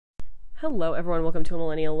Hello, everyone. Welcome to A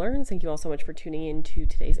Millennial Learns. Thank you all so much for tuning in to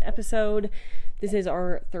today's episode. This is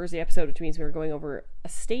our Thursday episode, which means we're going over a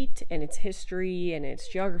state and its history and its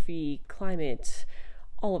geography, climate,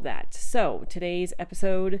 all of that. So today's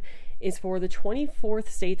episode is for the 24th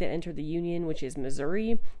state that entered the Union, which is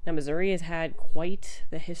Missouri. Now, Missouri has had quite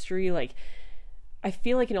the history. I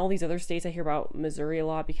feel like in all these other states, I hear about Missouri a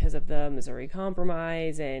lot because of the Missouri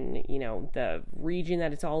Compromise and, the region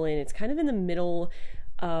that it's all in. It's kind of in the middle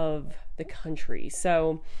of the country.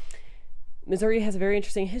 So Missouri has a very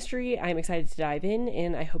interesting history. I'm excited to dive in,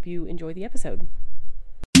 and I hope you enjoy the episode.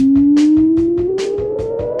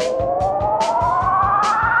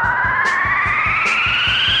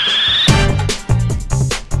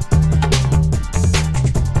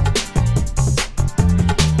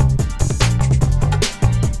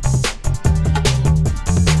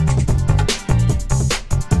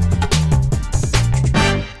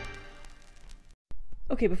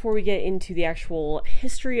 Okay, before we get into the actual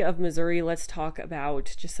history of Missouri, let's talk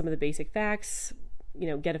about just some of the basic facts,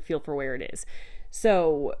 get a feel for where it is.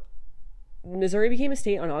 So, Missouri became a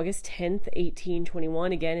state on August 10th,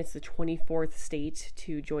 1821. Again, it's the 24th state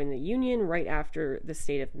to join the Union right after the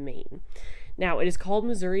state of Maine. Now, it is called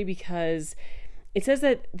Missouri because it says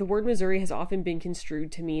that the word Missouri has often been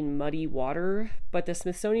construed to mean muddy water, but the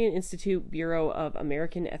Smithsonian Institute Bureau of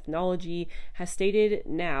American Ethnology has stated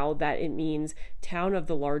now that it means town of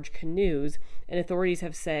the large canoes, and authorities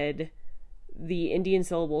have said the Indian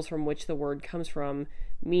syllables from which the word comes from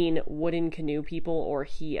mean wooden canoe people or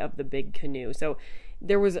he of the big canoe. So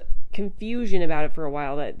there was confusion about it for a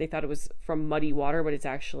while that they thought it was from muddy water, but it's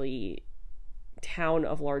actually town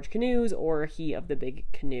of large canoes or he of the big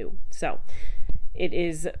canoe. So it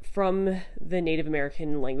is from the Native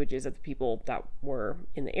American languages of the people that were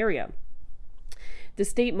in the area. The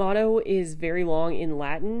state motto is very long in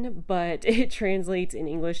Latin, but it translates in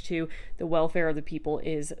English to the welfare of the people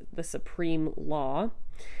is the supreme law.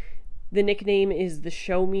 The nickname is the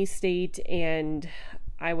Show Me State, and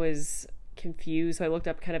I was confused, so I looked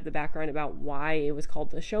up kind of the background about why it was called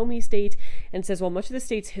the Show Me State, and it says, while much of the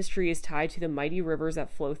state's history is tied to the mighty rivers that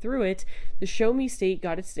flow through it, the Show Me State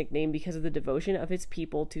got its nickname because of the devotion of its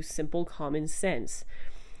people to simple common sense.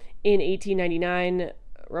 In 1899,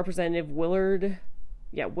 Representative Willard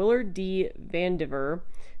D. Vandiver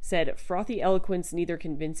said, frothy eloquence neither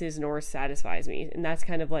convinces nor satisfies me. And that's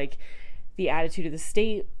kind of like the attitude of the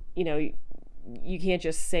state. You can't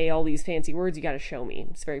just say all these fancy words, you got to show me.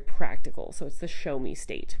 It's very practical, so it's the Show Me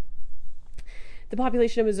State. The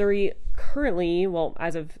population of Missouri currently,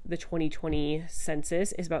 as of the 2020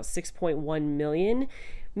 census, is about 6.1 million,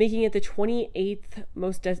 making it the 28th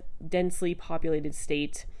most densely populated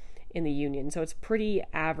state in the Union. So it's pretty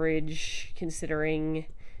average considering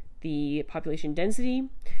the population density,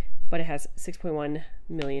 but it has 6.1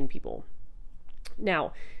 million people.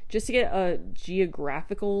 Now, just to get a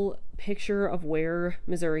geographical picture of where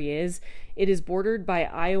Missouri is, it is bordered by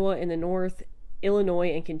Iowa in the north,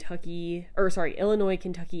 Illinois, Kentucky,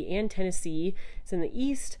 and Tennessee. It's in the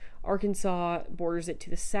east. Arkansas borders it to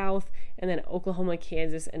the south, and then Oklahoma,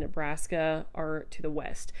 Kansas, and Nebraska are to the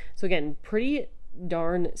west. So again, pretty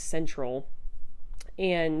darn central,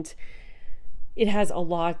 and it has a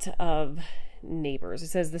lot of neighbors. It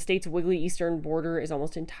says the state's wiggly eastern border is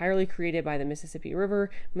almost entirely created by the Mississippi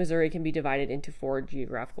River. Missouri can be divided into 4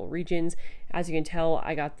 geographical regions. As you can tell,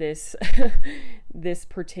 I got this this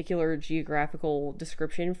particular geographical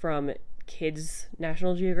description from Kids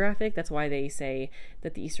National Geographic. That's why they say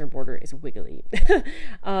that the eastern border is wiggly.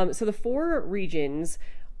 So the 4 regions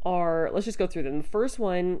are, let's just go through them. The first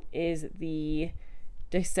one is the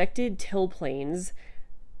dissected till plains.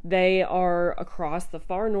 They are across the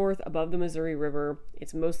far north above the Missouri River.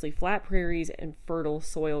 It's mostly flat prairies and fertile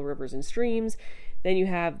soil, rivers, and streams. Then you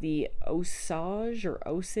have the Osage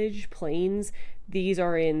Plains. These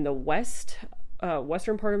are in the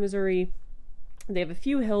western part of Missouri. They have a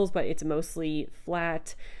few hills, but it's mostly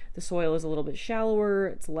flat. The soil is a little bit shallower.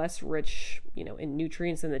 It's less rich, in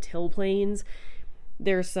nutrients than the till plains.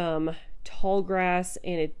 There's some tall grass,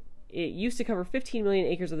 and it used to cover 15 million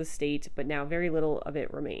acres of the state, but now very little of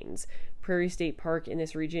it remains. Prairie State Park in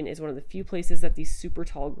this region is one of the few places that these super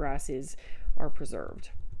tall grasses are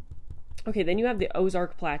preserved. Okay, then you have the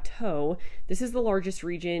Ozark Plateau. This is the largest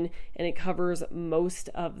region, and it covers most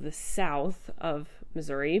of the south of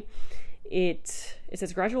Missouri. It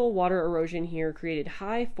says gradual water erosion here created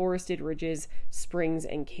high forested ridges, springs,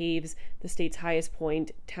 and caves. The state's highest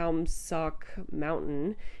point, Taumsauk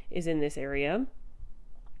Mountain, is in this area.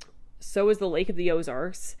 So is the Lake of the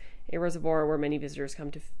Ozarks, a reservoir where many visitors come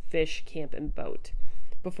to fish, camp, and boat.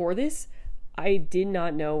 Before this, I did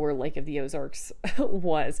not know where Lake of the Ozarks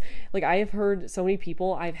was. Like, I have heard so many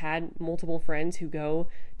people, I've had multiple friends who go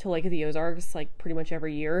to Lake of the Ozarks like pretty much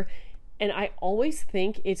every year. And I always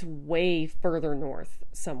think it's way further north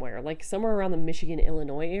somewhere, like somewhere around the Michigan,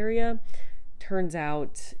 Illinois area. Turns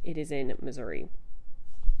out it is in Missouri.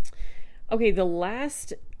 Okay, the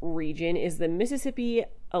last region is the Mississippi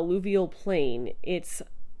Alluvial Plain. It's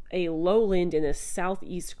a lowland in the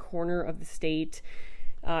southeast corner of the state.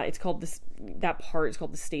 It's called that part is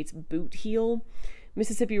called the state's boot heel.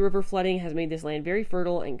 Mississippi River flooding has made this land very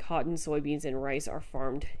fertile, and cotton, soybeans, and rice are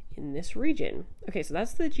farmed in this region. Okay, so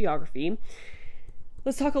that's the geography.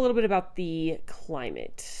 Let's talk a little bit about the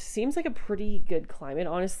climate. Seems like a pretty good climate,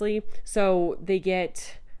 honestly. So they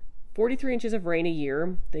get 43 inches of rain a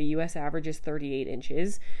year. The U.S. average is 38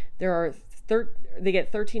 inches. They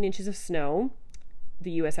get 13 inches of snow.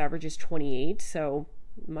 The U.S. average is 28, so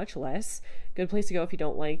much less. Good place to go if you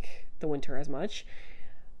don't like the winter as much.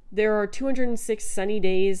 There are 206 sunny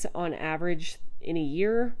days on average in a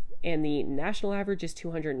year, and the national average is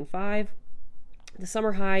 205. The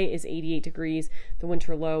summer high is 88 degrees. The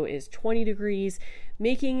winter low is 20 degrees,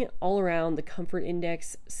 making all around the comfort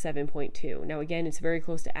index 7.2. Now, again, it's very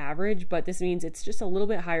close to average, but this means it's just a little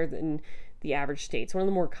bit higher than the average state. It's one of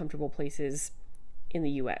the more comfortable places in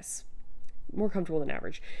the U.S. More comfortable than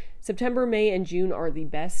average. September, May, and June are the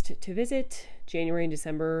best to visit. January and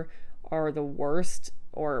December are the worst,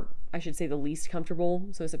 or I should say the least comfortable.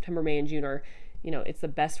 So September, May, and June are, it's the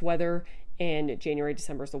best weather, and January,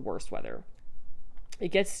 December is the worst weather. It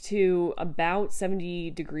gets to about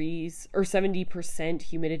 70 degrees or 70%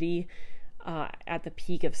 humidity at the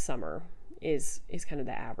peak of summer is kind of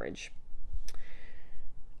the average.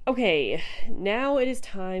 Okay, now it is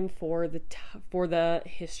time for the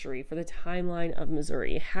history, for the timeline of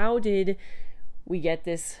Missouri. How did we get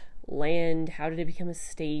this land? How did it become a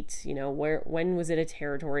state? When was it a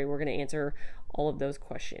territory? We're going to answer all of those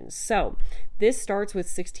questions. So this starts with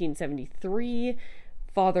 1673.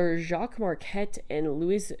 Father Jacques Marquette and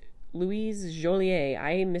Louise Joliet.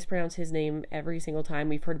 I mispronounce his name every single time.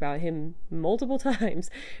 We've heard about him multiple times,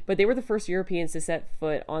 but they were the first Europeans to set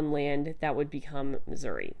foot on land that would become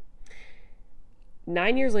Missouri.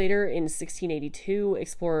 9 years later, in 1682,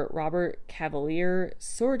 explorer Robert Cavelier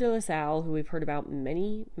Sieur de La Salle, who we've heard about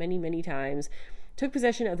many, many, many times, took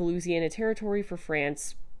possession of the Louisiana Territory for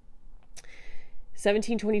France.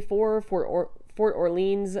 1724, Fort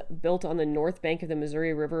Orleans, built on the north bank of the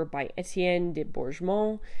Missouri River by Etienne de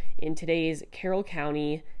Bourgmont in today's Carroll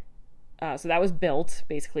County. So that was built,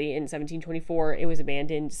 basically, in 1724. It was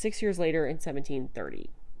abandoned 6 years later in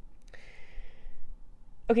 1730.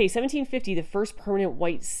 Okay, 1750, the first permanent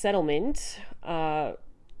white settlement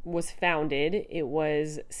was founded. It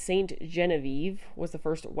was Saint Genevieve was the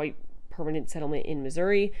first white permanent settlement in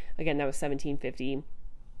Missouri. Again, that was 1750.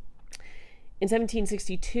 In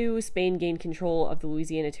 1762, Spain gained control of the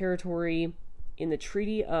Louisiana Territory in the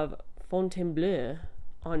Treaty of Fontainebleau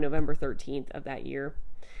on November 13th of that year.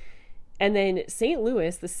 And then St.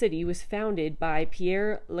 Louis, the city, was founded by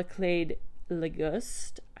Pierre Leclerc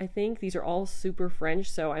L'Auguste, I think. These are all super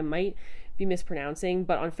French, so I might be mispronouncing.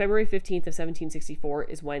 But on February 15th of 1764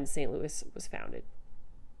 is when St. Louis was founded.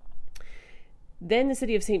 Then the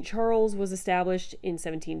city of St. Charles was established in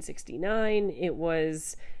 1769. It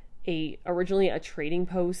was originally a trading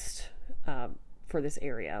post for this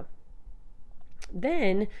area.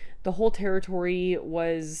 Then the whole territory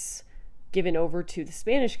was given over to the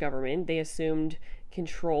Spanish government. They assumed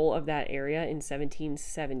control of that area in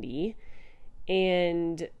 1770.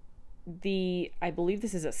 And I believe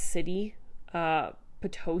this is a city,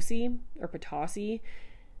 Potosi,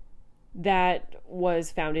 that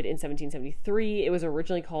was founded in 1773. It was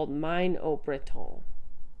originally called Maine-au-Breton.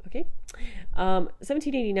 Okay.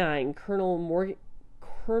 1789,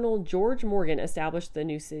 Colonel George Morgan established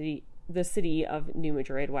the city of New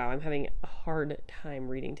Madrid. Wow, I'm having a hard time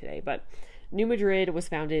reading today, but New Madrid was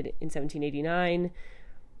founded in 1789,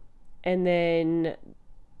 and then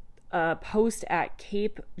a post at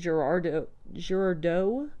Cape Girardeau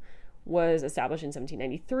was established in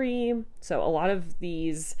 1793. So a lot of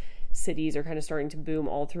these cities are kind of starting to boom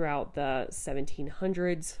all throughout the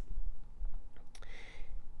 1700s.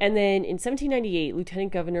 And then in 1798,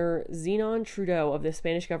 Lieutenant Governor Zenon Trudeau of the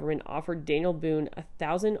Spanish government offered Daniel Boone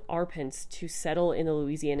 1,000 arpents to settle in the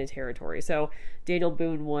Louisiana Territory. So Daniel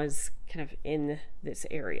Boone was kind of in this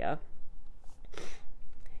area.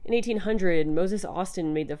 In 1800, Moses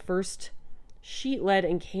Austin made the first sheet lead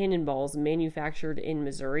and cannonballs manufactured in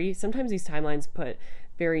Missouri. Sometimes these timelines put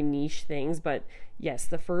very niche things, but yes,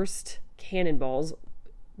 the first cannonballs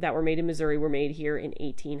that were made in Missouri were made here in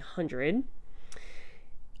 1800.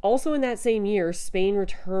 Also in that same year, Spain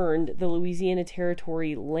returned the Louisiana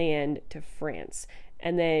Territory land to France.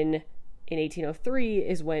 And then in 1803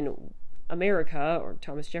 is when America, or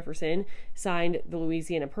Thomas Jefferson, signed the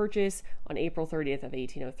Louisiana Purchase on April 30th of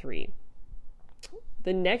 1803.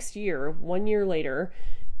 The next year, 1 year later,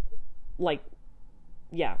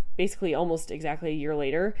 basically almost exactly a year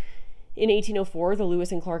later, in 1804, the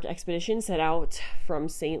Lewis and Clark expedition set out from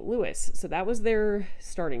St. Louis. So that was their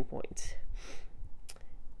starting point.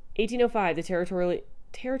 1805, the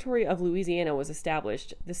territory of Louisiana was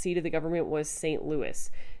established. The seat of the government was St.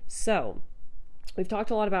 Louis. So we've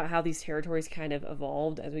talked a lot about how these territories kind of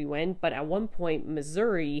evolved as we went, but at one point,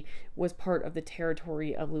 Missouri was part of the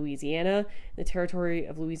territory of Louisiana. The territory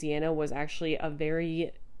of Louisiana was actually a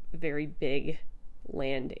very, very big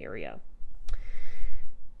land area.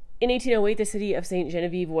 In 1808, the city of St.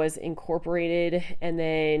 Genevieve was incorporated, and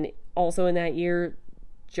then also in that year,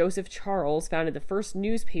 Joseph Charles founded the first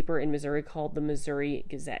newspaper in Missouri called the Missouri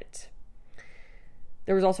Gazette.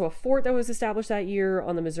 There was also a fort that was established that year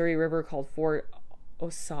on the Missouri River called Fort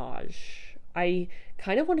Osage. I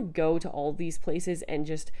kind of want to go to all these places and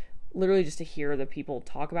just to hear the people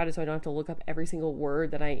talk about it, so I don't have to look up every single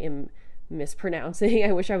word that I am mispronouncing.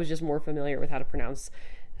 I wish I was just more familiar with how to pronounce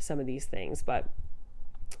some of these things, but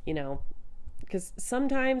because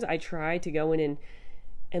sometimes I try to go in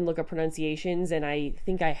and look up pronunciations and I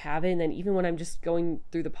think I have it, and then even when I'm just going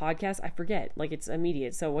through the podcast, I forget. It's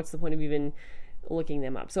immediate. So what's the point of even looking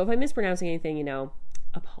them up? So if I'm mispronouncing anything,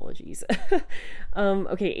 apologies.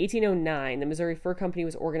 Okay, 1809, the Missouri Fur Company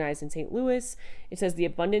was organized in St. Louis. It says the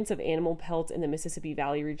abundance of animal pelts in the Mississippi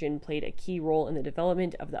Valley region played a key role in the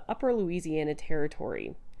development of the Upper Louisiana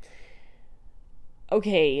Territory.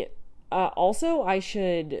 Okay, also I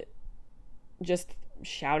should just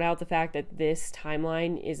shout out the fact that this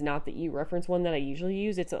timeline is not the e-reference one that I usually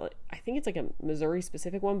use. I think it's a Missouri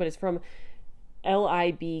specific one, but it's from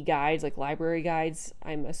LIB guides, library guides,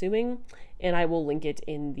 I'm assuming, and I will link it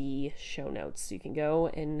in the show notes. So you can go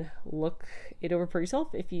and look it over for yourself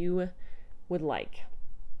if you would like.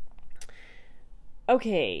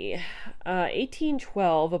 Okay,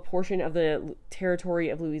 1812, a portion of the territory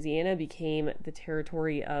of Louisiana became the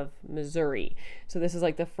territory of Missouri. So this is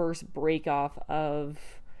the first break off of,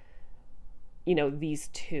 these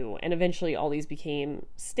two. And eventually all these became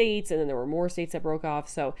states, and then there were more states that broke off.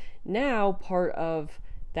 So now part of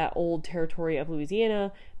that old territory of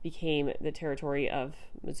Louisiana became the territory of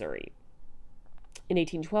Missouri. In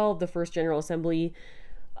 1812, the first General Assembly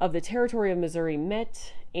of the territory of Missouri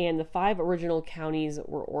met, and the 5 original counties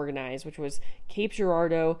were organized, which was Cape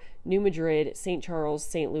Girardeau, New Madrid, St. Charles,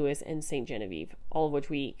 St. Louis, and St. Genevieve, all of which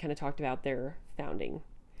we kind of talked about their founding.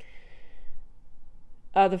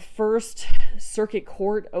 The first circuit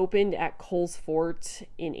court opened at Coles Fort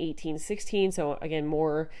in 1816, so again,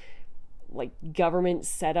 more government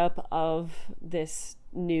setup of this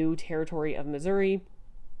new territory of Missouri.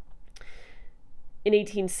 In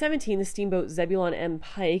 1817, the steamboat Zebulon M.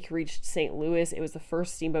 Pike reached St. Louis. It was the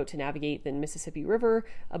first steamboat to navigate the Mississippi River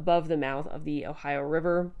above the mouth of the Ohio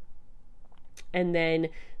River. And then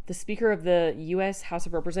the Speaker of the U.S. House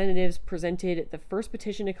of Representatives presented the first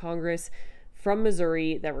petition to Congress from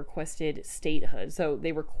Missouri that requested statehood. So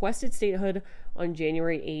they requested statehood on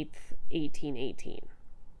January 8th, 1818.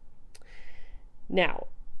 Now,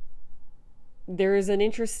 there is an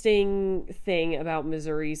interesting thing about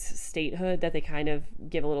Missouri's statehood that they kind of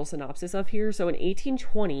give a little synopsis of here. So in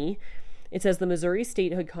 1820, it says the Missouri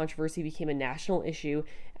statehood controversy became a national issue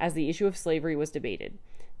as the issue of slavery was debated.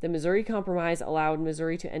 The Missouri Compromise allowed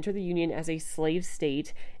Missouri to enter the Union as a slave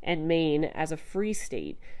state and Maine as a free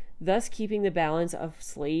state, thus keeping the balance of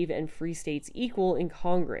slave and free states equal in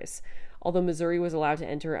Congress. Although Missouri was allowed to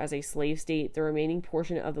enter as a slave state, the remaining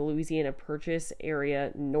portion of the Louisiana Purchase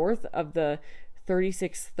area north of the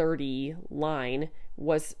 3630 line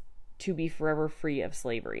was to be forever free of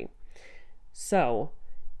slavery. So,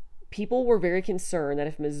 people were very concerned that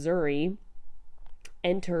if Missouri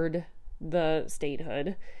entered the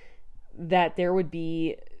statehood, that there would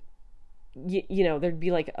be, there'd be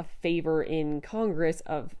a favor in Congress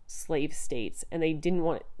of slave states, and they didn't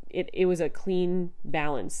want it was a clean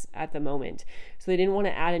balance at the moment. So they didn't want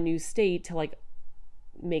to add a new state to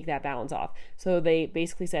make that balance off. So they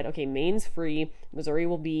basically said, okay, Maine's free, Missouri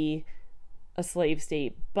will be a slave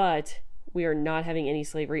state, but we are not having any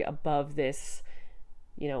slavery above this,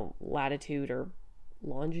 latitude or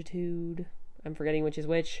longitude, I'm forgetting which is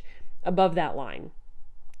which, above that line.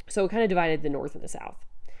 So it kind of divided the North and the South.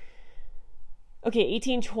 Okay,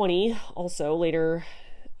 1820, also later,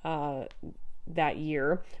 that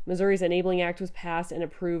year. Missouri's Enabling Act was passed and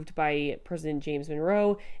approved by President James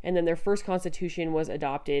Monroe, and then their first constitution was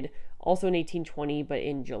adopted also in 1820, but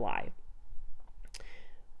in July.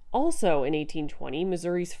 Also in 1820,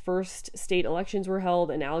 Missouri's first state elections were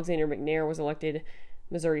held, and Alexander McNair was elected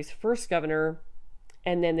Missouri's first governor.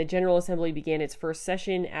 And then the General Assembly began its first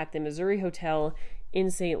session at the Missouri Hotel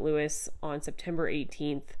in St. Louis on September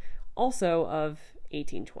 18th, also of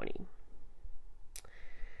 1820.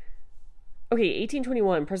 Okay,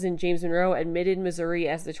 1821, President James Monroe admitted Missouri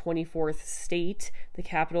as the 24th state. The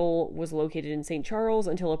capital was located in St. Charles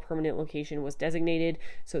until a permanent location was designated.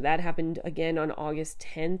 So that happened again on August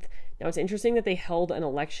 10th. Now it's interesting that they held an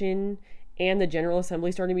election and the General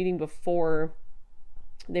Assembly started meeting before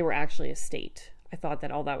they were actually a state. I thought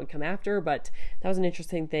that all that would come after, but that was an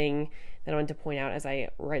interesting thing that I wanted to point out as I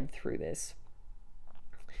read through this.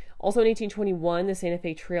 Also in 1821, the Santa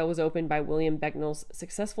Fe Trail was opened by William Becknell's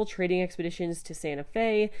successful trading expeditions to Santa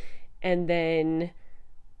Fe, and then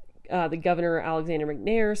the governor, Alexander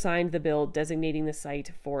McNair, signed the bill designating the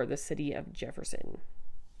site for the city of Jefferson.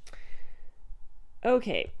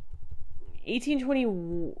 Okay,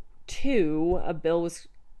 1822, a bill was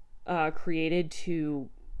created to,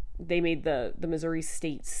 they made the Missouri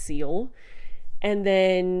state seal, and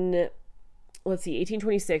then let's see,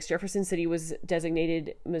 1826, Jefferson City was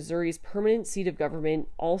designated Missouri's permanent seat of government.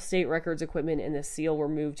 All state records, equipment, and the seal were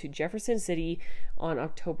moved to Jefferson City on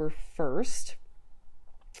October 1st.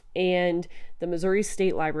 And the Missouri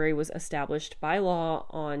State Library was established by law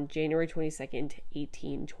on January 22nd,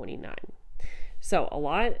 1829. So a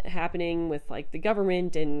lot happening with like the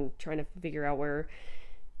government and trying to figure out where,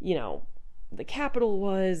 the capital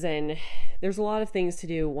was, and there's a lot of things to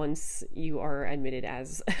do once you are admitted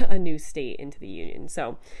as a new state into the Union.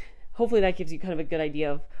 So hopefully that gives you kind of a good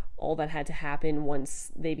idea of all that had to happen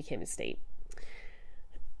once they became a state.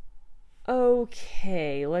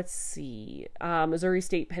 Okay, let's see. Missouri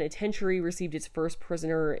State Penitentiary received its first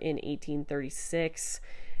prisoner in 1836.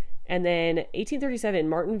 And then 1837,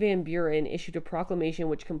 Martin Van Buren issued a proclamation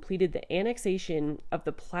which completed the annexation of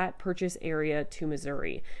the Platte Purchase area to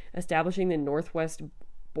Missouri, establishing the northwest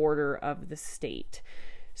border of the state.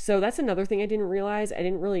 So that's another thing I didn't realize. I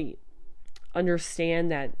didn't really understand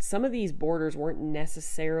that some of these borders weren't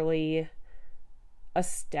necessarily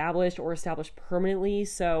established permanently.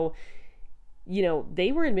 So,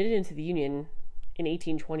 they were admitted into the Union in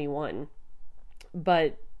 1821,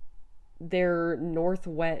 but their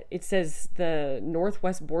northwest, it says the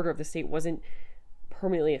northwest border of the state wasn't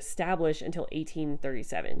permanently established until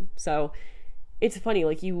 1837. So it's funny,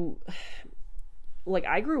 like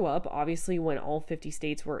I grew up obviously when all 50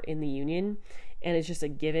 states were in the Union, and it's just a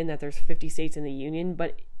given that there's 50 states in the Union.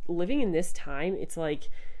 But living in this time, it's like,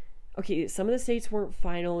 okay, some of the states weren't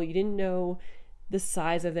final. You didn't know the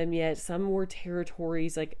size of them yet. Some were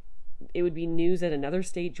territories. Like, it would be news that another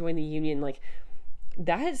state joined the Union. Like,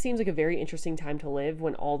 that seems like a very interesting time to live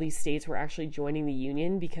when all these states were actually joining the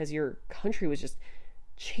Union, because your country was just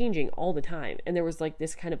changing all the time. And there was like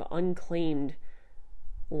this kind of unclaimed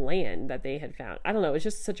land that they had found. I don't know. It's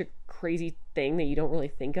just such a crazy thing that you don't really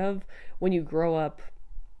think of when you grow up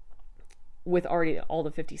with already all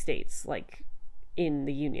the 50 states like in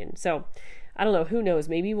the Union. So I don't know. Who knows?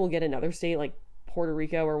 Maybe we'll get another state like Puerto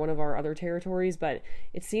Rico or one of our other territories, but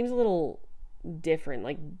it seems a little different.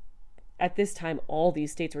 Like, at this time, all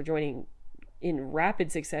these states were joining in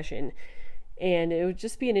rapid succession, and it would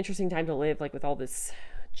just be an interesting time to live, like, with all this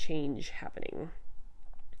change happening.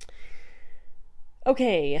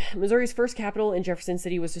 Okay, Missouri's first capital in Jefferson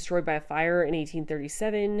City was destroyed by a fire in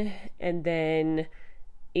 1837, and then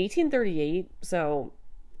 1838, so,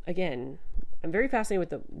 again, I'm very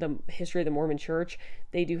fascinated with the history of the Mormon Church.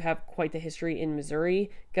 They do have quite the history in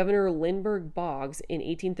Missouri. Governor Lindbergh Boggs in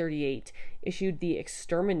 1838 issued the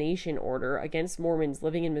extermination order against Mormons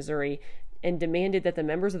living in Missouri and demanded that the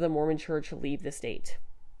members of the Mormon Church leave the state.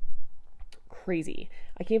 Crazy.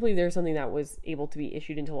 I can't believe there's something that was able to be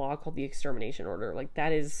issued into law called the extermination order. Like,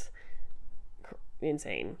 that is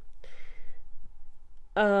insane.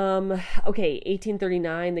 Okay,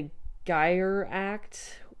 1839, the Geyer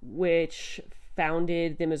Act, which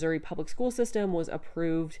founded the Missouri public school system, was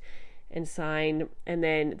approved and signed. And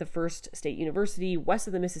then the first state university west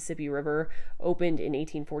of the Mississippi River opened in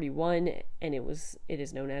 1841, and it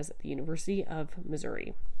is known as the University of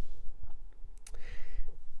Missouri.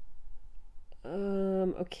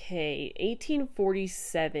 Okay,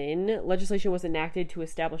 1847, legislation was enacted to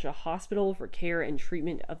establish a hospital for care and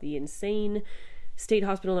treatment of the insane. State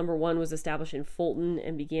Hospital No. 1 was established in Fulton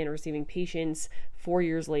and began receiving patients 4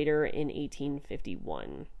 years later in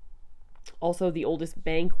 1851. Also, the oldest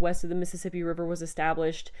bank west of the Mississippi River was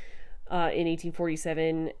established in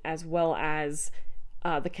 1847, as well as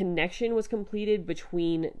the connection was completed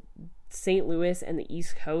between St. Louis and the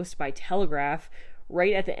East Coast by telegraph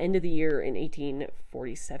right at the end of the year in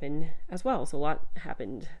 1847 as well. So a lot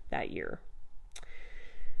happened that year.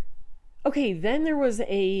 Okay, then there was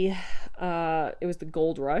it was the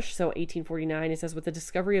gold rush. So 1849, it says, with the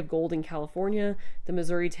discovery of gold in California, the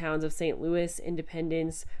Missouri towns of St. Louis,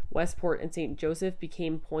 Independence, Westport, and St. Joseph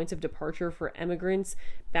became points of departure for emigrants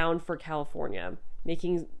bound for California,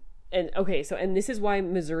 and this is why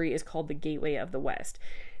Missouri is called the Gateway of the West.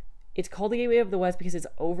 It's called the Gateway of the West because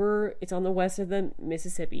it's on the west of the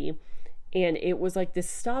Mississippi, and it was like this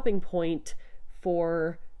stopping point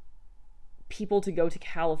for people to go to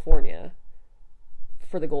California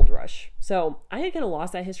for the gold rush. So I had kind of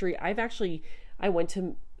lost that history. I went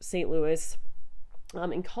to St. Louis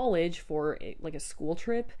in college for a school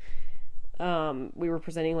trip. We were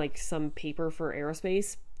presenting like some paper for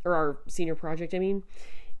aerospace, or our senior project, I mean.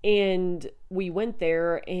 And we went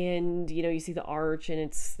there, and you see the arch, and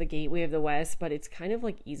it's the Gateway of the West, but it's kind of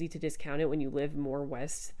like easy to discount it when you live more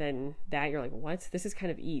west than that. You're like, what? This is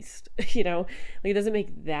kind of east, like it doesn't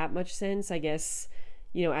make that much sense, I guess.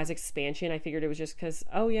 As expansion, I figured it was just because,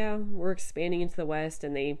 oh yeah, we're expanding into the west,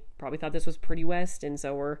 and they probably thought this was pretty west, and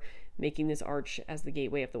so we're making this arch as the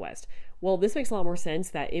Gateway of the West. Well, this makes a lot more sense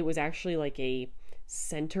that it was actually like a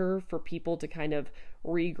center for people to kind of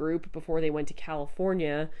regroup before they went to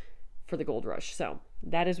California for the gold rush. So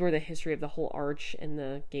that is where the history of the whole arch and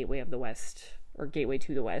the Gateway of the West, or Gateway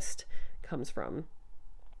to the West, comes from.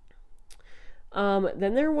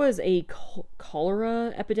 Then there was a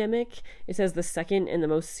cholera epidemic. It says the second and the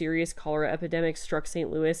most serious cholera epidemic struck St.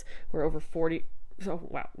 Louis, where over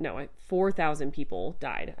 4,000 people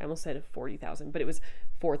died. I almost said 40,000, but it was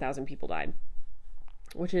 4,000 people died,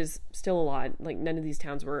 which is still a lot. Like, none of these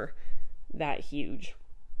towns were that huge.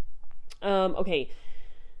 Okay.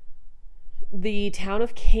 The town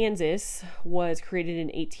of Kansas was created in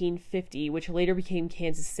 1850, which later became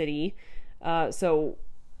Kansas City.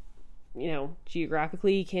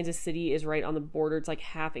 Geographically, Kansas City is right on the border. It's like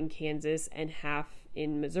half in Kansas and half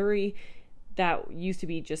in Missouri. That used to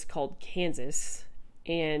be just called Kansas,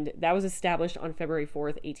 and that was established on February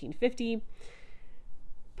 4th, 1850.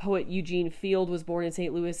 Poet Eugene Field was born in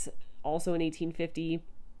St. Louis also in 1850.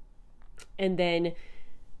 And then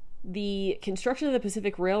the construction of the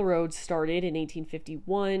Pacific Railroad started in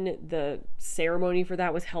 1851. The ceremony for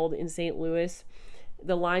that was held in St. Louis.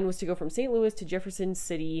 The line was to go from St. Louis to Jefferson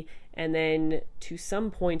City and then to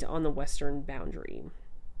some point on the western boundary.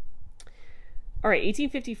 All right,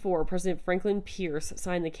 1854, President Franklin Pierce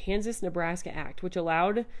signed the Kansas-Nebraska Act, which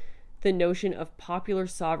allowed the notion of popular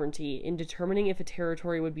sovereignty in determining if a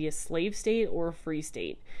territory would be a slave state or a free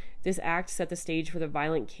state. This act set the stage for the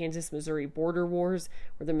violent Kansas-Missouri border wars,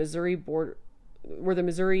 where the Missouri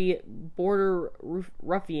border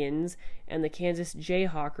ruffians and the Kansas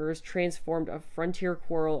Jayhawkers transformed a frontier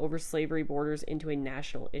quarrel over slavery borders into a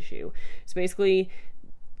national issue. So basically,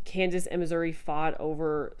 Kansas and Missouri fought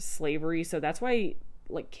over slavery. So that's why,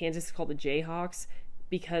 Kansas is called the Jayhawks,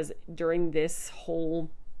 because during this whole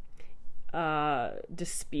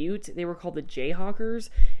dispute, they were called the Jayhawkers,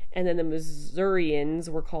 and then the Missourians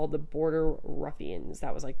were called the Border Ruffians.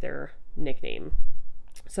 That was their nickname.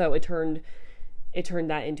 So it turned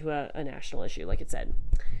that into a national issue, like it said.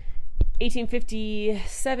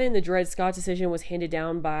 1857, the Dred Scott decision was handed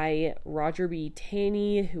down by Roger B.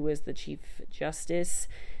 Taney, who was the Chief Justice.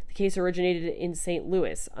 The case originated in St.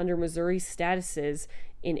 Louis. Under Missouri statuses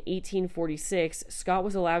in 1846, Scott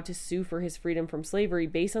was allowed to sue for his freedom from slavery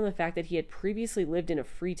based on the fact that he had previously lived in a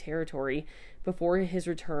free territory before his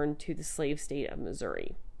return to the slave state of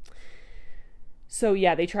Missouri. So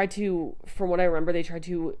yeah, from what I remember, they tried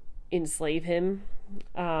to enslave him,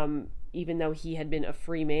 even though he had been a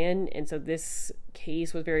free man. And so this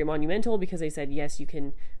case was very monumental because they said, yes, you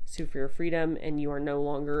can sue for your freedom and you are no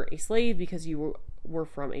longer a slave because you were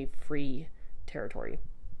from a free territory.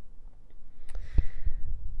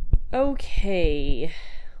 Okay,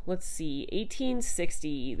 let's see.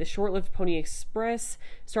 1860, the short-lived Pony Express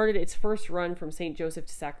started its first run from St. Joseph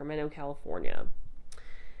to Sacramento, California.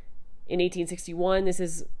 In 1861, this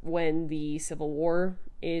is when the Civil War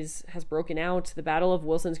has broken out. The Battle of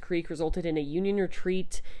Wilson's Creek resulted in a Union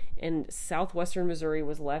retreat, and southwestern Missouri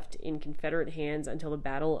was left in Confederate hands until the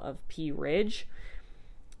Battle of Pea Ridge.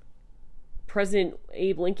 President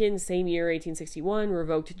Abe Lincoln, same year, 1861,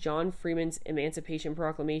 revoked John Freeman's Emancipation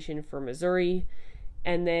Proclamation for Missouri.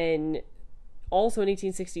 And then also in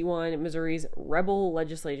 1861, Missouri's rebel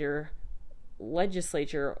legislature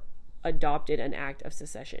adopted an act of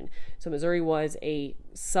secession. So Missouri was a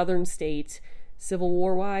southern state Civil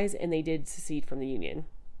War wise, and they did secede from the Union.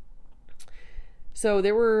 So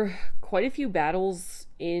there were quite a few battles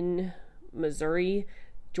in Missouri.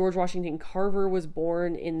 George Washington Carver was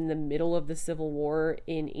born in the middle of the Civil War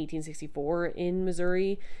in 1864 in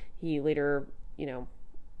Missouri. He later,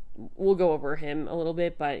 we'll go over him a little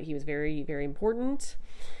bit, but he was very, very important.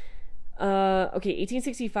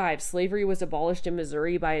 1865, slavery was abolished in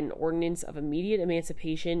Missouri by an ordinance of immediate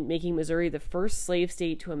emancipation, making Missouri the first slave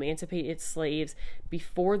state to emancipate its slaves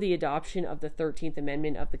before the adoption of the 13th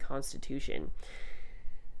Amendment of the Constitution.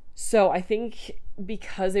 So I think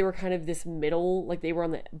because they were kind of this middle, like they were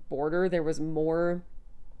on the border, there was more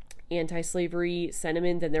anti-slavery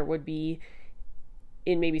sentiment than there would be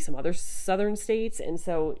in maybe some other southern states. And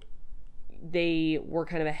so they were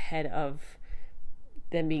kind of ahead of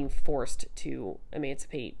them being forced to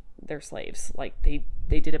emancipate their slaves. Like they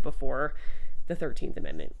did it before the 13th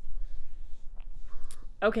Amendment.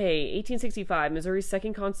 Okay, 1865, Missouri's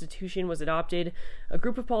second constitution was adopted. A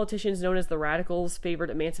group of politicians known as the Radicals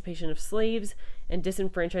favored emancipation of slaves and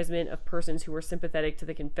disenfranchisement of persons who were sympathetic to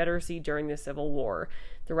the Confederacy during the Civil War.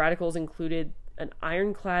 The Radicals included an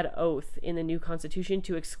ironclad oath in the new constitution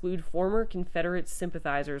to exclude former Confederate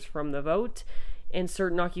sympathizers from the vote and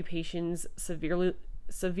certain occupations,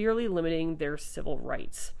 severely limiting their civil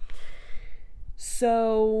rights.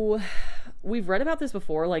 So we've read about this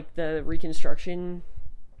before, like the Reconstruction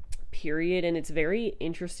period, and it's very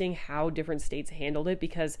interesting how different states handled it,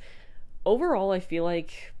 because overall I feel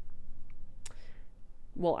like,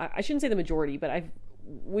 well, I shouldn't say the majority, but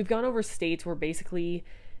we've gone over states where basically,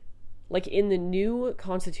 like in the new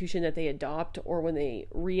constitution that they adopt, or when they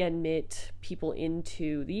readmit people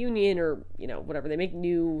into the union, or whatever, they make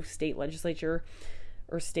new state legislature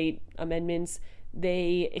or state amendments,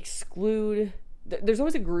 they exclude, there's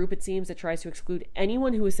always a group, it seems, that tries to exclude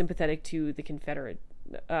anyone who is sympathetic to the Confederate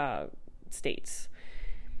states.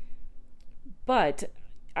 But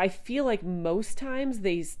I feel like most times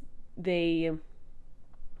they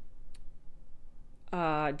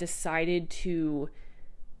decided to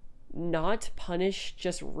not punish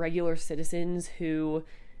just regular citizens who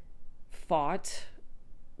fought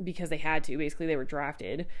because they had to, basically they were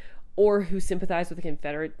drafted, or who sympathized with the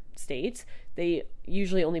Confederate states. They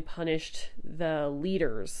usually only punished the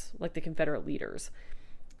leaders, like the Confederate leaders.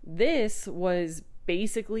 This was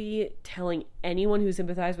basically telling anyone who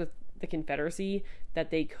sympathized with the Confederacy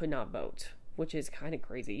that they could not vote, which is kind of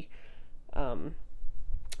crazy.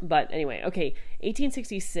 But anyway, okay,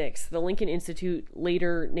 1866, the Lincoln Institute,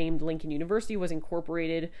 later named Lincoln University, was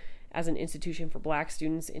incorporated as an institution for black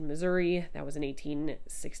students in Missouri. That was in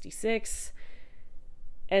 1866.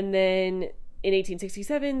 And then in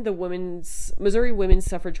 1867, the Missouri Women's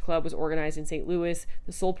Suffrage Club was organized in St. Louis.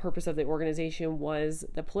 The sole purpose of the organization was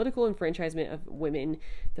the political enfranchisement of women,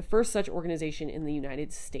 the first such organization in the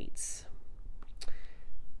United States.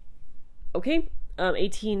 Okay,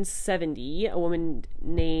 1870, a woman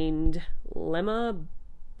named Lemma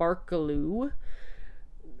Barkaloo,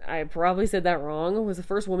 I probably said that wrong, was the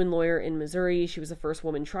first woman lawyer in Missouri. She was the first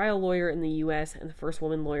woman trial lawyer in the U.S. and the first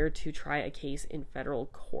woman lawyer to try a case in federal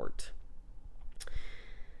court.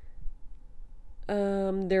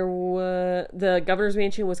 The governor's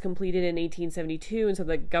mansion was completed in 1872, and so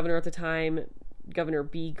the governor at the time, Governor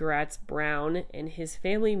B. Gratz Brown, and his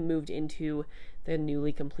family moved into the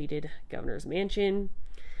newly completed governor's mansion.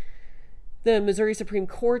 The Missouri Supreme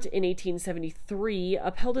Court in 1873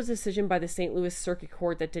 upheld a decision by the St. Louis Circuit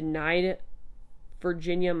Court that denied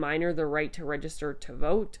Virginia Minor the right to register to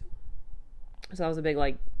vote. So that was a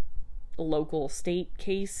big, local state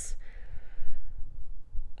case.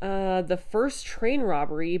 The first train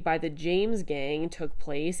robbery by the James Gang took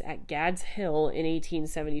place at Gads Hill in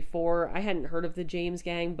 1874. I hadn't heard of the James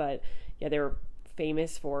Gang, but yeah, they were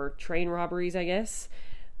famous for train robberies, I guess.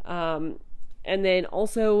 And then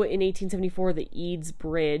also in 1874, the Eads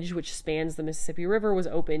Bridge, which spans the Mississippi River, was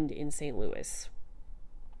opened in St. Louis.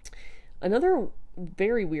 Another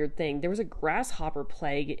very weird thing, there was a grasshopper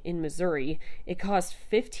plague in Missouri. It caused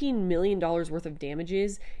 $15 million worth of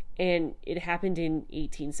damages, and it happened in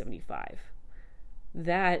 1875.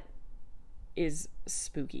 That is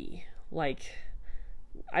spooky.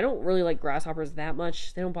 I don't really like grasshoppers that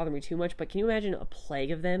much. They don't bother me too much, but can you imagine a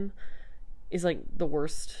plague of them is the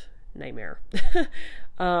worst nightmare.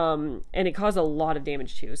 And it caused a lot of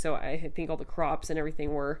damage too. So I think all the crops and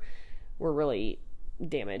everything were really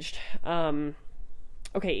damaged.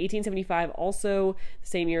 Okay, 1875, also the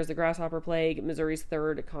same year as the grasshopper plague, Missouri's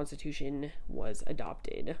third constitution was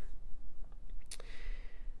adopted.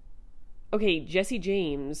 Okay, Jesse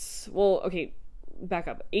James. Well, okay, back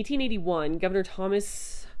up. 1881, Governor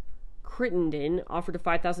Thomas Crittenden offered a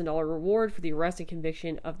 $5,000 reward for the arrest and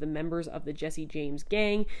conviction of the members of the Jesse James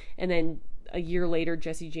gang. And then a year later,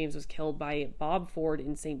 Jesse James was killed by Bob Ford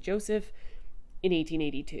in St. Joseph in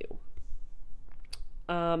 1882.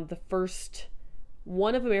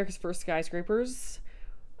 One of America's first skyscrapers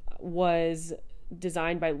was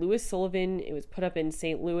designed by Louis Sullivan. It was put up in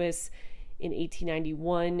St. Louis in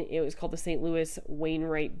 1891. It was called the St. Louis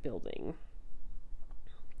Wainwright Building.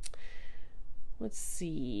 Let's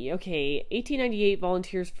see. Okay, 1898,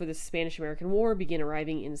 volunteers for the Spanish-American War began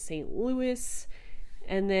arriving in St. Louis.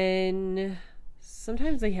 And then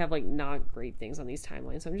sometimes they have like not great things on these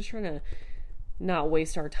timelines. So I'm just trying to not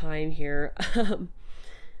waste our time here.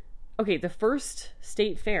 Okay, the first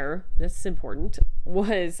state fair, this is important,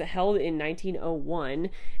 was held in 1901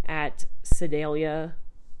 at Sedalia,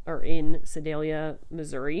 or in Sedalia,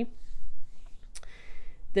 Missouri.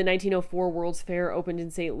 The 1904 World's Fair opened in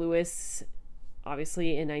St. Louis,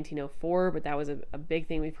 obviously in 1904, but that was a big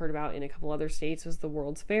thing we've heard about in a couple other states, was the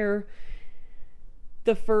World's Fair.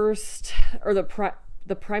 The first, or the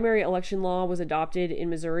primary election law was adopted in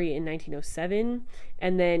Missouri in 1907,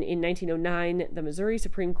 and then in 1909, the Missouri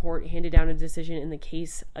Supreme Court handed down a decision in the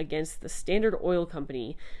case against the Standard Oil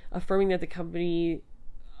Company, affirming the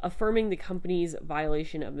company's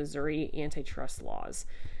violation of Missouri antitrust laws.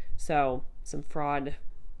 So, some fraud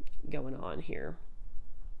going on here.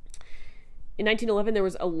 In 1911, there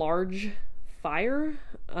was a large fire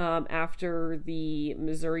after the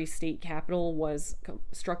Missouri state capitol was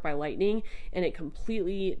struck by lightning, and it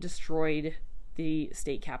completely destroyed the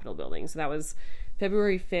state capitol building. So that was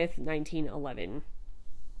February 5th, 1911.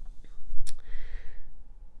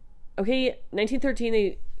 Okay, 1913,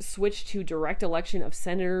 they switched to direct election of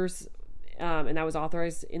senators, and that was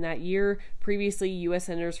authorized in that year. Previously, U.S.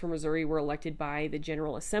 senators from Missouri were elected by the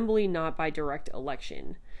General Assembly, not by direct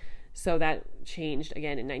election. So that changed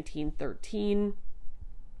again in 1913.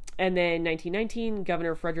 And then 1919,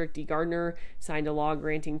 Governor Frederick D. Gardner signed a law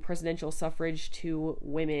granting presidential suffrage to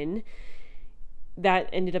women. That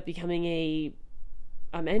ended up becoming a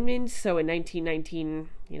amendment. So in 1919,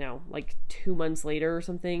 like 2 months later or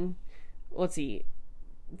something, let's see,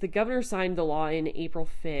 the governor signed the law in April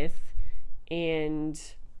 5th, and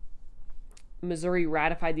Missouri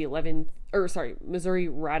ratified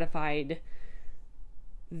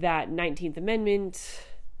that 19th Amendment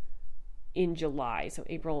in July. So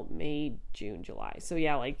April, May, June, July. So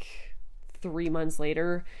yeah, like 3 months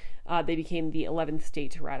later, they became the 11th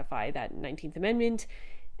state to ratify that 19th Amendment.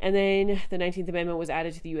 And then the 19th Amendment was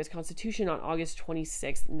added to the U.S. Constitution on August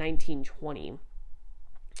 26th, 1920.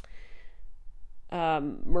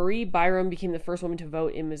 Marie Byram became the first woman to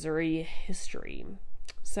vote in Missouri history.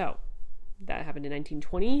 So that happened in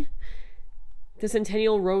 1920. The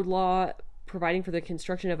Centennial Road Law, providing for the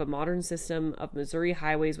construction of a modern system of Missouri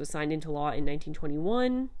highways, was signed into law in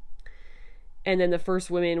 1921. And then the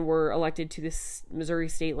first women were elected to this Missouri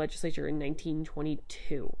state legislature in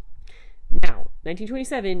 1922. Now,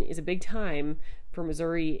 1927 is a big time for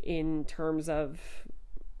Missouri in terms of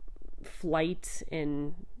flight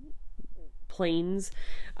and planes.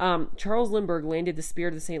 Charles Lindbergh landed the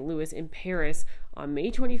Spirit of St. Louis in Paris on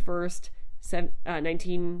May 21st,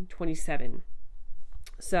 1927.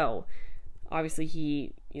 So, obviously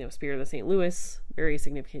he, Spirit of the St. Louis, very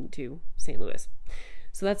significant to St. Louis.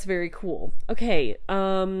 So that's very cool. Okay,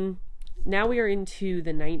 now we are into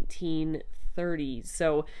the 1930s.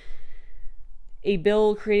 So a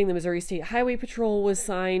bill creating the Missouri State Highway Patrol was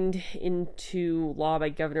signed into law by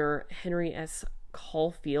Governor Henry S.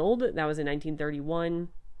 Caulfield. That was in 1931.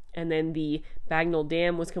 And then the Bagnell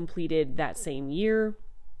Dam was completed that same year.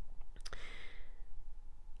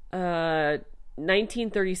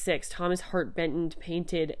 1936, Thomas Hart Benton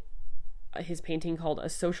painted his painting called A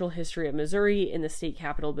Social History of Missouri in the State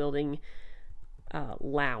Capitol Building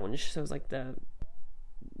lounge. So it was like the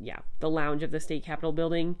lounge of the State Capitol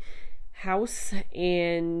Building house.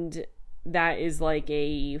 And that is like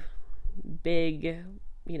a big,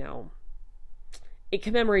 it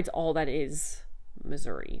commemorates all that is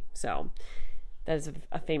Missouri. So that is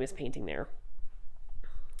a famous painting there.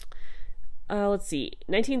 Let's see.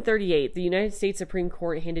 1938, the United States Supreme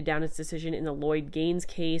Court handed down its decision in the Lloyd Gaines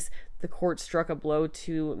case. The court struck a blow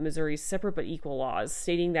to Missouri's separate but equal laws,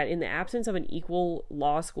 stating that in the absence of an equal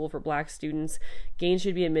law school for black students, Gaines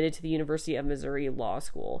should be admitted to the University of Missouri Law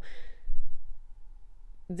School.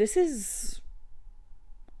 This is,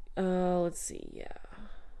 let's see, yeah.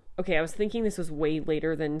 Okay, I was thinking this was way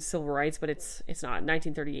later than civil rights, but it's not.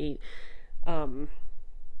 1938.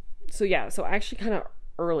 So actually kind of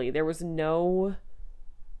early. There was no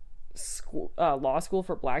school, law school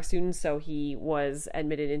for black students, so he was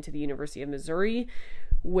admitted into the University of Missouri,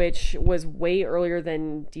 which was way earlier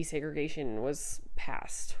than desegregation was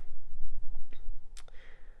passed.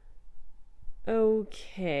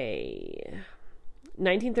 Okay.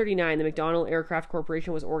 1939, the McDonnell Aircraft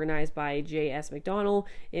Corporation was organized by J.S. McDonnell.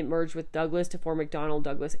 It merged with Douglas to form McDonnell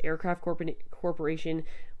Douglas Aircraft Corporation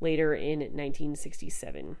later in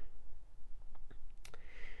 1967.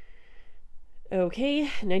 Okay,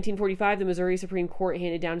 1945, the Missouri Supreme Court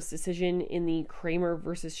handed down its decision in the Kramer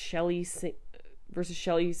versus Shelley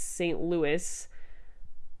St. Louis.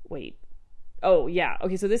 Wait. Oh, yeah.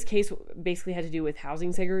 Okay, so this case basically had to do with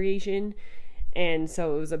housing segregation. And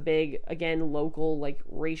so it was a big, again, local, like,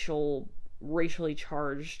 racially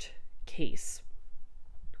charged case.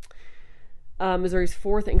 Missouri's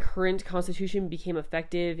fourth and current constitution became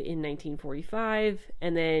effective in 1945.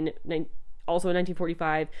 And then also in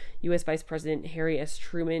 1945, U.S. Vice President Harry S.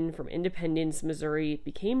 Truman from Independence, Missouri,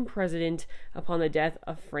 became president upon the death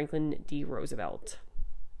of Franklin D. Roosevelt.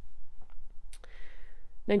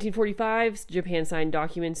 1945, Japan signed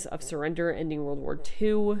documents of surrender ending World War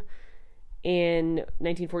II. In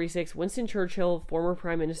 1946, Winston Churchill, former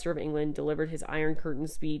Prime Minister of England, delivered his Iron Curtain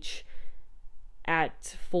speech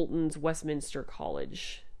at Fulton's Westminster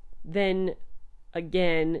College. Then,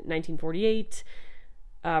 again, 1948,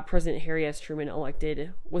 President Harry S. Truman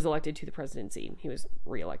was elected to the presidency. He was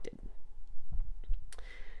reelected.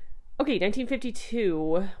 Okay,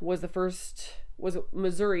 1952 was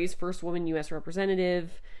Missouri's first woman U.S.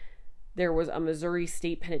 representative. There was a Missouri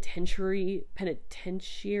State Penitentiary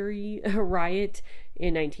riot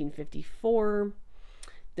in 1954.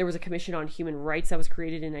 There was a Commission on Human Rights that was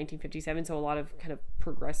created in 1957, so a lot of kind of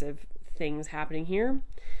progressive things happening here.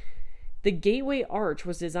 The Gateway Arch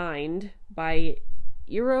was designed by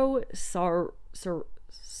Eero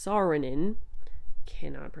Saarinen.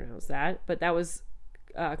 Cannot pronounce that, but that was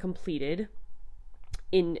completed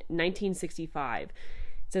in 1965.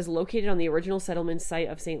 It says, located on the original settlement site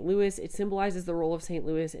of St. Louis, it symbolizes the role of St.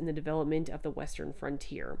 Louis in the development of the western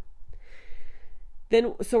frontier.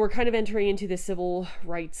 So we're kind of entering into the civil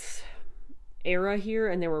rights era here,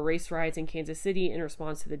 and there were race riots in Kansas City in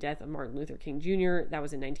response to the death of Martin Luther King Jr. That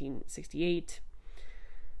was in 1968.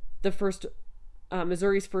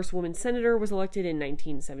 Missouri's first woman senator was elected in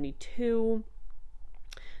 1972.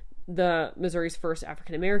 Missouri's first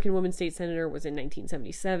African-American woman state senator was in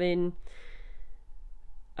 1977.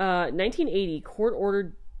 1980,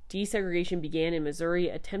 court-ordered desegregation began in Missouri,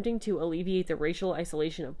 attempting to alleviate the racial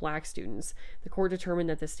isolation of black students. The court determined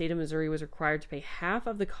that the state of Missouri was required to pay half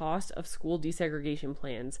of the cost of school desegregation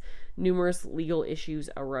plans. Numerous legal issues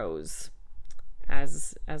arose,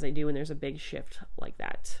 as they do when there's a big shift like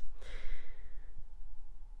that.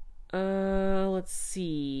 Let's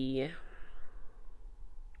see.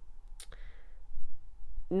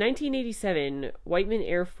 1987, Whiteman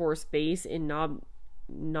Air Force Base in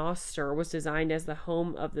Noster was designed as the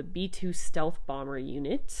home of the B-2 stealth bomber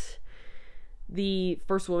unit. The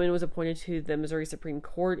first woman was appointed to the Missouri Supreme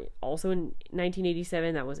Court also in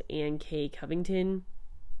 1987. That was Ann K. Covington.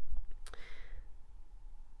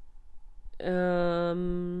 Let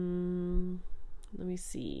me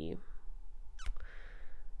see.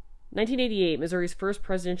 1988, Missouri's first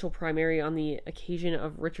presidential primary on the occasion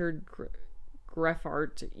of Richard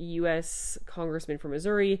Greffart, U.S. Congressman from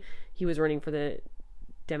Missouri. He was running for the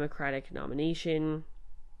Democratic nomination.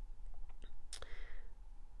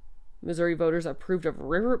 Missouri voters approved of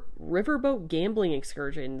riverboat gambling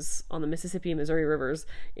excursions on the Mississippi and Missouri rivers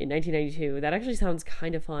in 1992. That actually sounds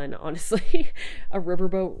kind of fun, honestly. A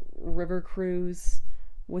river cruise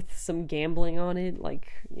with some gambling on it. Like,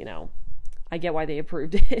 I get why they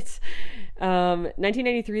approved it.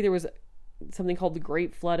 1993, there was something called the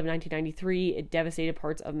Great Flood of 1993. It devastated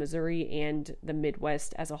parts of Missouri and the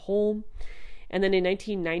Midwest as a whole. And then in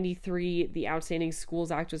 1993, the Outstanding Schools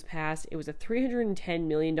Act was passed. It was a $310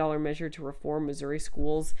 million measure to reform Missouri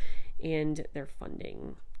schools and their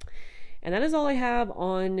funding. And that is all I have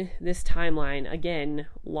on this timeline. Again,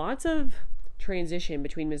 lots of transition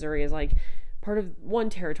between Missouri as like part of one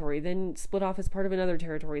territory, then split off as part of another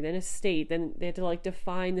territory, then a state, then they had to like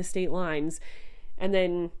define the state lines, and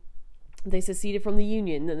then they seceded from the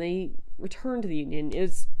Union, then they returned to the Union. It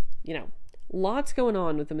was, lots going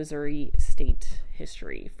on with the Missouri state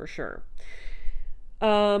history, for sure.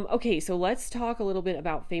 Okay, so let's talk a little bit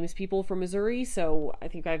about famous people from Missouri. So I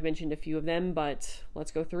think I've mentioned a few of them, but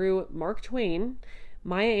let's go through. Mark Twain,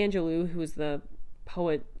 Maya Angelou, who is the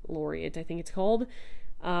poet laureate, I think it's called.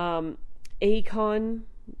 Akon,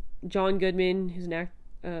 John Goodman, who's an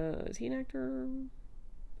actor. Is he an actor?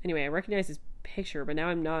 Anyway, I recognize his picture, but now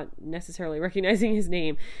I'm not necessarily recognizing his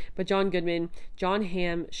name. But John Goodman, John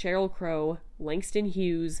Hamm, Sheryl Crow, Langston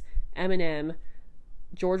Hughes, Eminem,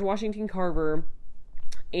 George Washington Carver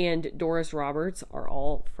and Doris Roberts are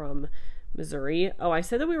all from Missouri. Oh, I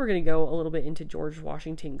said that we were going to go a little bit into George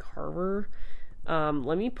Washington Carver.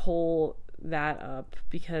 Let me pull that up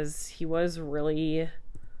because he was really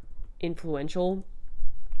influential,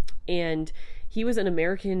 and he was an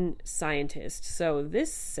American scientist. So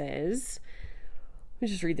this says, let me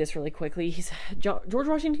just read this really quickly. George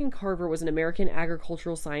Washington Carver was an American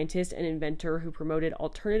agricultural scientist and inventor who promoted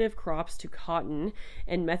alternative crops to cotton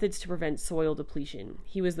and methods to prevent soil depletion.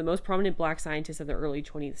 He was the most prominent black scientist of the early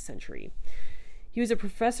 20th century. He was a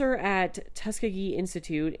professor at Tuskegee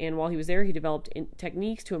Institute, and while he was there, he developed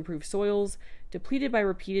techniques to improve soils depleted by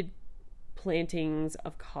repeated plantings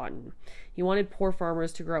of cotton. He wanted poor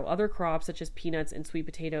farmers to grow other crops such as peanuts and sweet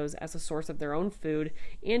potatoes as a source of their own food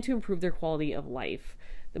and to improve their quality of life.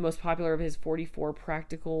 The most popular of his 44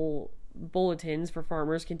 practical bulletins for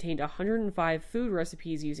farmers contained 105 food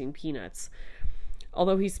recipes using peanuts.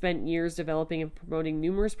 Although he spent years developing and promoting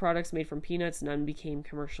numerous products made from peanuts, none became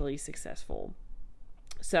commercially successful.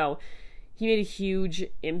 So he made a huge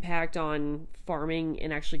impact on farming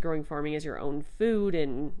and actually growing farming as your own food,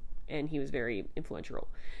 and he was very influential.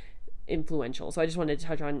 So I just wanted to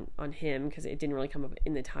touch on him because it didn't really come up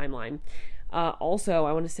in the timeline. Also,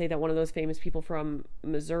 I want to say that one of those famous people from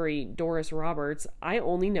Missouri, Doris Roberts, I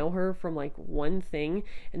only know her from like one thing,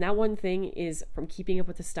 and that one thing is from Keeping Up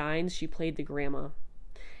with the Steins. She played the grandma,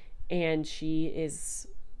 and she is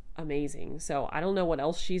amazing. So I don't know what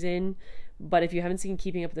else she's in, but if you haven't seen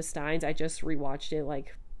Keeping Up with the Steins, I just rewatched it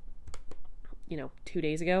like 2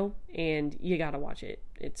 days ago, and you gotta watch it.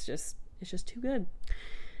 It's just too good.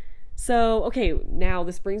 So, okay, now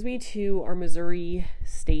this brings me to our Missouri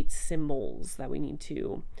state symbols that we need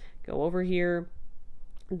to go over here.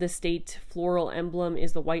 The state floral emblem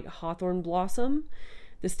is the white hawthorn blossom.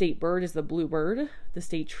 The state bird is the bluebird. The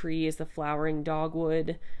state tree is the flowering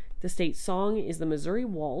dogwood. The state song is the Missouri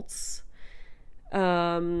Waltz.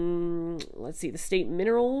 Let's see. The state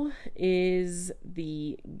mineral is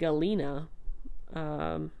the galena.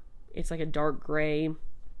 It's like a dark gray,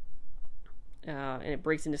 and it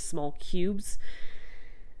breaks into small cubes.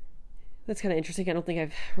 That's kind of interesting. I don't think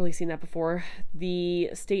I've really seen that before.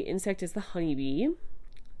 The state insect is the honeybee.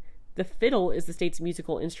 The fiddle is the state's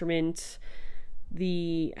musical instrument.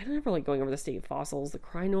 I don't ever like going over the state fossils. The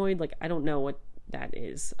crinoid, I don't know what that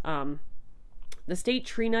is. The state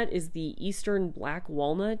tree nut is the eastern black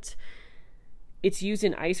walnut. It's used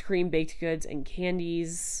in ice cream, baked goods, and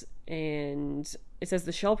candies. And it says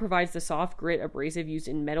the shell provides the soft grit abrasive used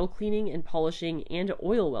in metal cleaning and polishing and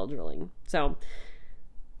oil well drilling. So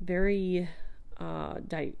very,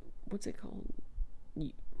 what's it called?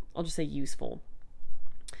 I'll just say useful.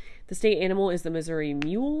 The state animal is the Missouri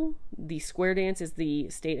mule. The square dance is the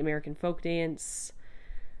state American folk dance.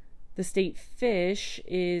 The state fish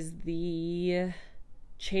is the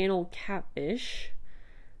channel catfish.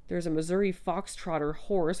 There's a Missouri foxtrotter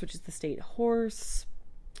horse, which is the state horse.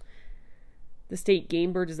 The state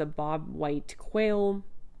game bird is a bobwhite quail.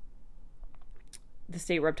 The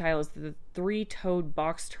state reptile is the three-toed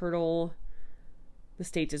box turtle. The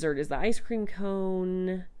state dessert is the ice cream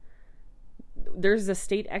cone. There's a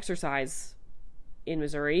state exercise in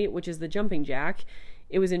Missouri, which is the jumping jack.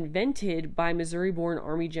 It was invented by Missouri-born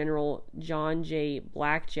Army General John J.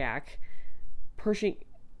 Blackjack Pershing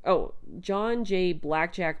as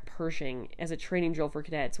a training drill for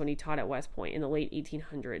cadets when he taught at West Point in the late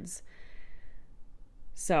 1800s.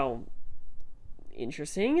 So,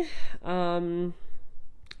 interesting. And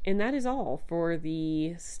that is all for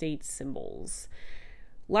the state symbols.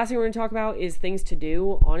 Last thing we're going to talk about is things to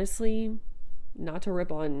do. Honestly, not to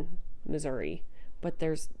rip on Missouri, but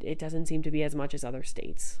it doesn't seem to be as much as other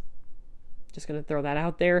states. Just going to throw that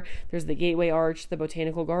out there. There's the Gateway Arch, the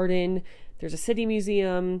Botanical Garden. There's a city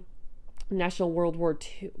museum, National World War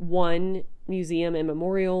I museum and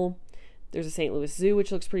memorial. There's a St. Louis Zoo,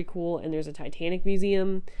 which looks pretty cool, and there's a Titanic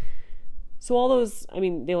museum. So all those,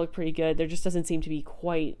 they look pretty good. There just doesn't seem to be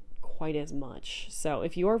quite as much. So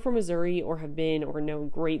if you are from Missouri or have been or know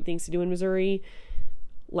great things to do in Missouri,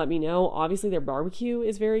 let me know. Obviously, their barbecue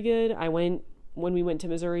is very good. When we went to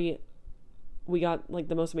Missouri, we got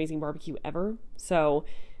the most amazing barbecue ever. So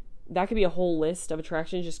that could be a whole list of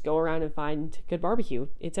attractions. Just go around and find good barbecue.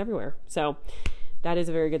 It's everywhere. So that is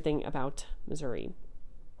a very good thing about Missouri.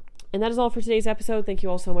 And that is all for today's episode. Thank you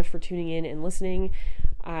all so much for tuning in and listening.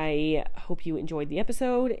 I hope you enjoyed the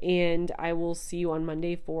episode, and I will see you on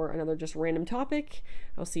Monday for another just random topic.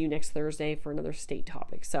 I'll see you next Thursday for another state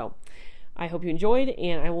topic. So I hope you enjoyed,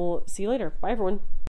 and I will see you later. Bye, everyone.